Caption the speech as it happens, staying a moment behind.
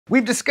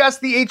We've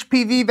discussed the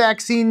HPV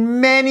vaccine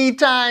many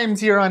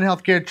times here on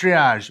Healthcare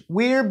Triage.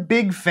 We're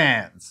big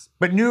fans,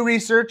 but new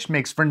research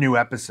makes for new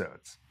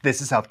episodes.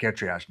 This is Healthcare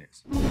Triage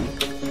News.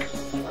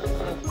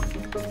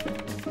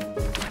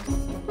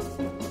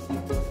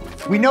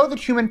 We know that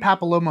human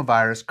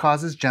papillomavirus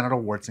causes genital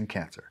warts and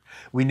cancer.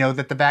 We know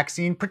that the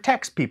vaccine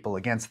protects people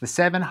against the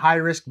 7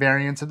 high-risk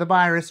variants of the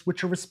virus,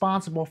 which are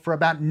responsible for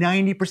about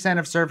 90%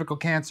 of cervical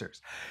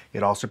cancers.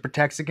 It also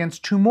protects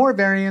against 2 more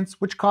variants,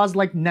 which cause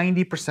like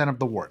 90% of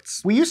the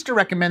warts. We used to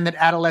recommend that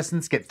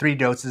adolescents get 3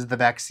 doses of the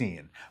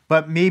vaccine,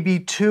 but maybe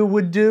 2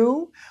 would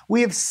do?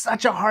 We have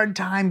such a hard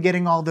time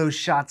getting all those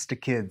shots to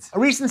kids. A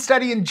recent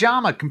study in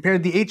JAMA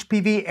compared the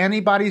HPV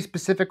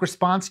antibody-specific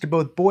response to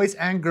both boys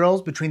and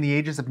girls between the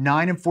ages of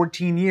 9 and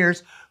 14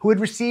 years who had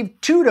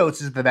received 2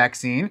 doses of the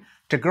vaccine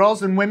to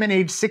girls and women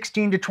aged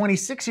 16 to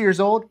 26 years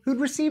old who'd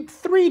received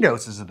 3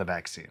 doses of the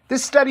vaccine.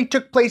 This study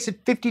took place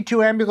at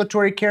 52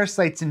 ambulatory care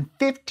sites in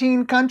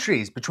 15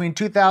 countries between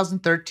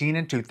 2013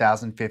 and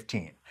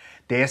 2015.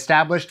 They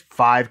established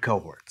 5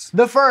 cohorts.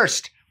 The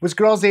first was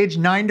girls aged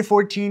 9 to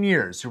 14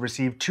 years who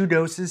received 2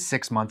 doses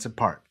 6 months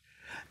apart.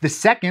 The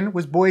second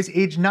was boys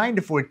aged 9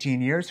 to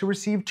 14 years who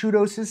received 2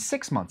 doses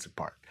 6 months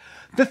apart.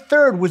 The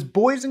third was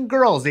boys and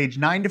girls aged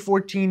 9 to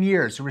 14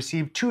 years who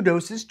received 2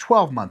 doses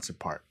 12 months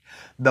apart.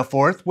 The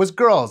fourth was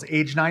girls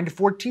aged 9 to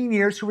 14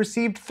 years who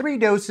received 3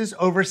 doses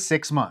over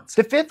 6 months.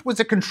 The fifth was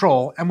a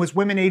control and was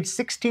women aged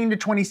 16 to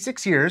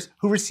 26 years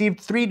who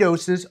received 3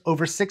 doses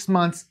over 6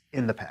 months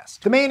in the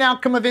past. The main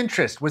outcome of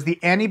interest was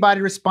the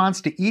antibody response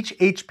to each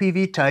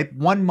HPV type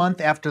 1 month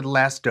after the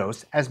last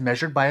dose as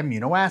measured by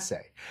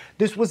immunoassay.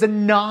 This was a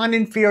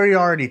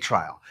non-inferiority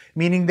trial,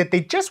 meaning that they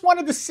just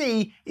wanted to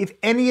see if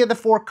any of the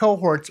 4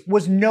 cohorts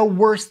was no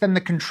worse than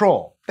the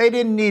control. They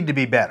didn't need to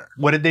be better.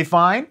 What did they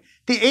find?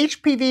 The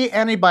HPV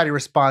antibody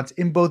response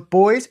in both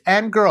boys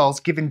and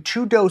girls given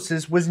 2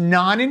 doses was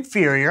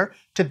non-inferior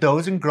to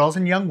those in girls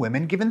and young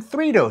women given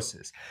 3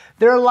 doses.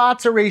 There are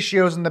lots of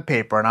ratios in the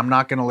paper, and I'm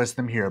not going to list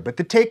them here, but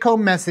the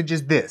take-home message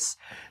is this.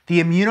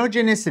 The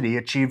immunogenicity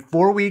achieved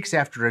 4 weeks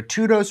after a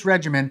 2-dose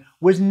regimen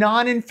was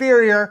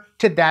non-inferior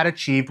to that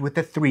achieved with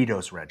a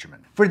 3-dose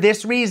regimen. For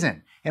this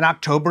reason, in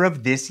October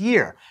of this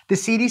year, the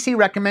CDC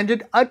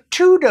recommended a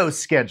 2-dose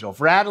schedule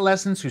for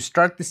adolescents who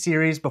start the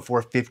series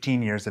before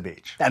 15 years of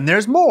age. And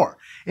there's more.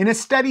 In a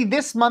study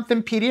this month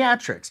in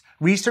pediatrics,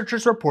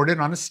 researchers reported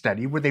on a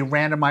study where they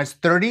randomized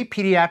 30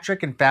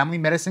 pediatric and family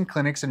medicine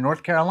clinics in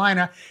North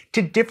Carolina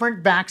to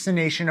different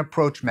vaccination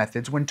approach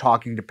methods when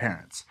talking to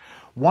parents.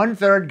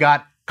 1/3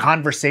 got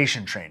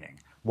conversation training.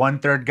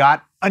 1/3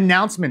 got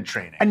announcement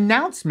training.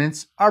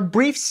 Announcements are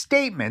brief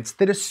statements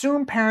that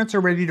assume parents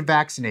are ready to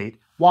vaccinate,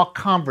 while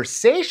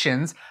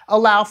conversations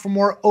allow for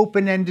more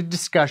open-ended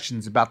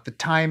discussions about the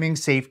timing,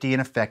 safety, and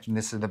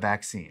effectiveness of the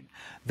vaccine.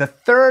 The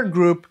third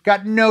group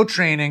got no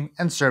training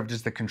and served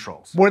as the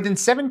controls. More than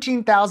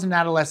 17,000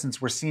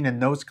 adolescents were seen in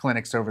those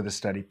clinics over the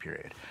study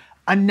period.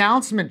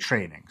 Announcement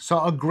training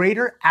saw a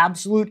greater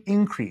absolute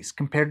increase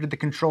compared to the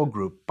control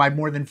group by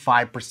more than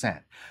 5%.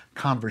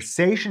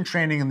 Conversation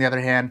training, on the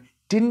other hand,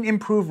 didn't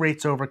improve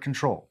rates over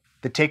control.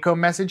 The take-home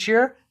message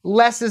here?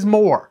 Less is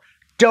more.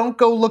 Don't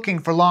go looking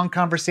for long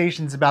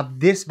conversations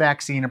about this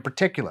vaccine in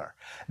particular.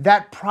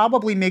 That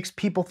probably makes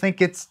people think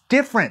it's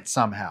different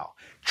somehow.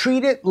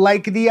 Treat it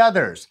like the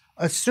others.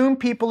 Assume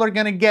people are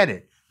going to get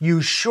it.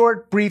 Use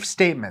short, brief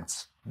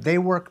statements. They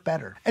work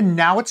better. And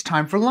now it's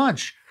time for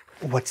lunch.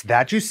 What's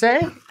that you say?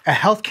 A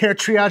Healthcare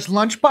Triage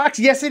lunchbox?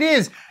 Yes, it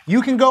is.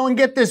 You can go and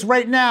get this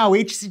right now,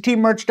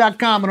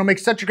 hctmerch.com. It'll make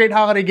such a great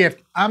holiday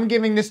gift. I'm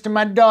giving this to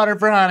my daughter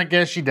for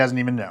Hanukkah. She doesn't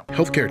even know.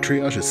 Healthcare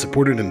Triage is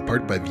supported in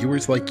part by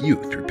viewers like you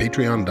through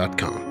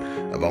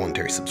patreon.com, a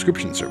voluntary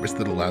subscription service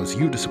that allows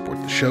you to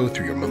support the show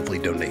through your monthly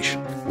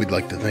donation. We'd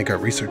like to thank our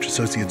research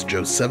associates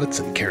Joe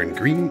Sevitz and Karen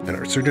Green, and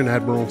our Surgeon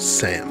Admiral,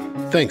 Sam.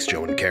 Thanks,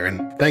 Joe and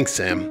Karen. Thanks,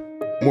 Sam.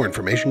 More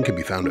information can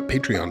be found at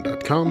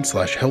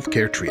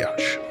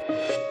patreon.com/healthcaretriage.